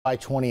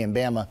I-20 in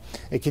Bama.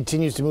 It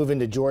continues to move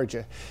into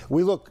Georgia.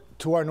 We look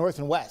to our north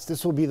and west.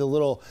 This will be the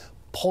little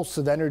pulse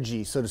of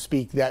energy, so to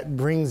speak, that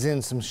brings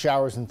in some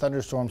showers and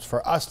thunderstorms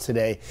for us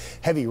today.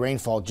 Heavy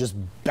rainfall just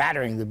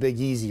battering the Big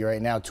Easy right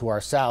now to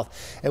our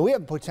south. And we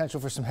have potential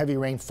for some heavy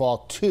rainfall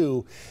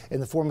too in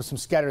the form of some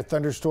scattered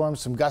thunderstorms,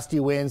 some gusty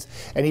winds,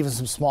 and even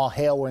some small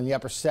hail. We're in the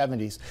upper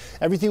 70s.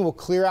 Everything will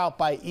clear out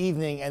by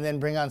evening and then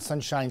bring on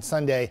sunshine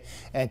Sunday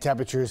and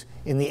temperatures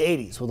in the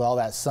 80s with all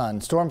that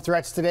sun. Storm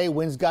threats today,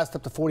 winds gust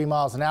up to 40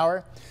 miles an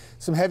hour.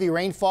 Some heavy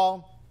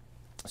rainfall.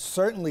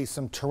 Certainly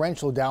some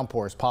torrential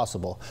downpours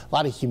possible. A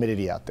lot of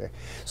humidity out there.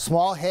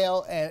 Small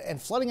hail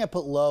and flooding I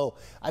put low.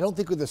 I don't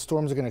think the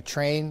storms are going to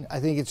train.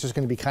 I think it's just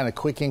going to be kind of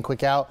quick in,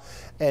 quick out.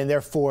 And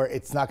therefore,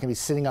 it's not going to be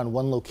sitting on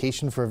one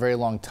location for a very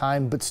long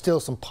time. But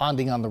still some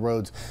ponding on the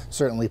roads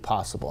certainly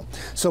possible.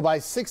 So by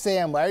 6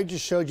 a.m., I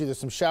just showed you there's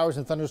some showers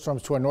and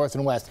thunderstorms to our north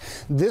and west.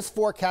 This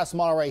forecast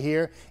model right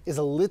here is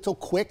a little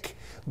quick,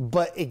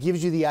 but it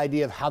gives you the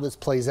idea of how this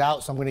plays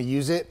out. So I'm going to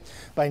use it.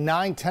 By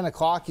 9, 10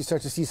 o'clock, you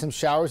start to see some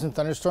showers and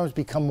thunderstorms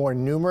become more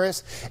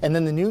numerous. And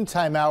then the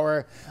noontime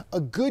hour, a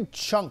good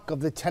chunk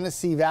of the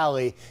Tennessee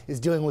Valley is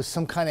dealing with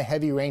some kind of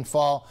heavy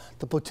rainfall,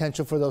 the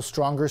potential for those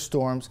stronger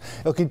storms.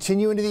 It'll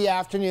continue into the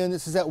afternoon.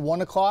 This is at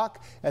 1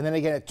 o'clock and then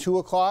again at 2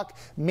 o'clock,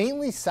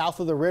 mainly south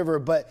of the river,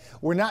 but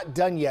we're not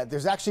done yet.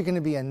 There's actually going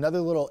to be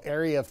another little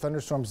area of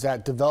thunderstorms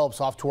that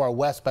develops off to our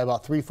west by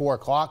about 3, 4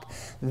 o'clock.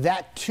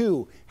 That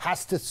too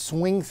has to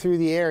swing through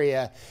the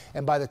area.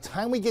 And by the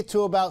time we get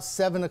to about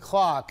 7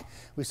 o'clock,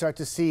 we start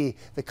to see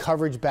the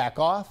coverage back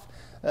off.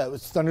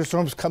 With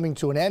thunderstorms coming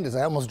to an end, as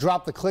I almost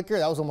dropped the clicker.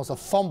 That was almost a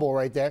fumble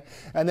right there.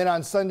 And then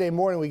on Sunday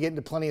morning, we get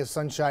into plenty of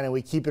sunshine and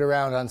we keep it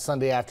around on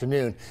Sunday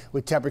afternoon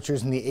with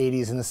temperatures in the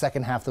 80s, and the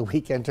second half of the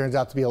weekend turns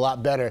out to be a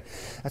lot better.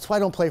 That's why I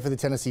don't play for the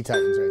Tennessee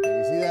Titans right there.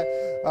 You see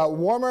that?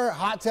 Warmer,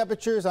 hot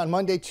temperatures on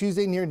Monday,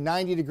 Tuesday near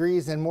 90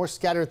 degrees, and more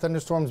scattered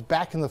thunderstorms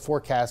back in the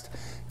forecast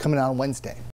coming on Wednesday.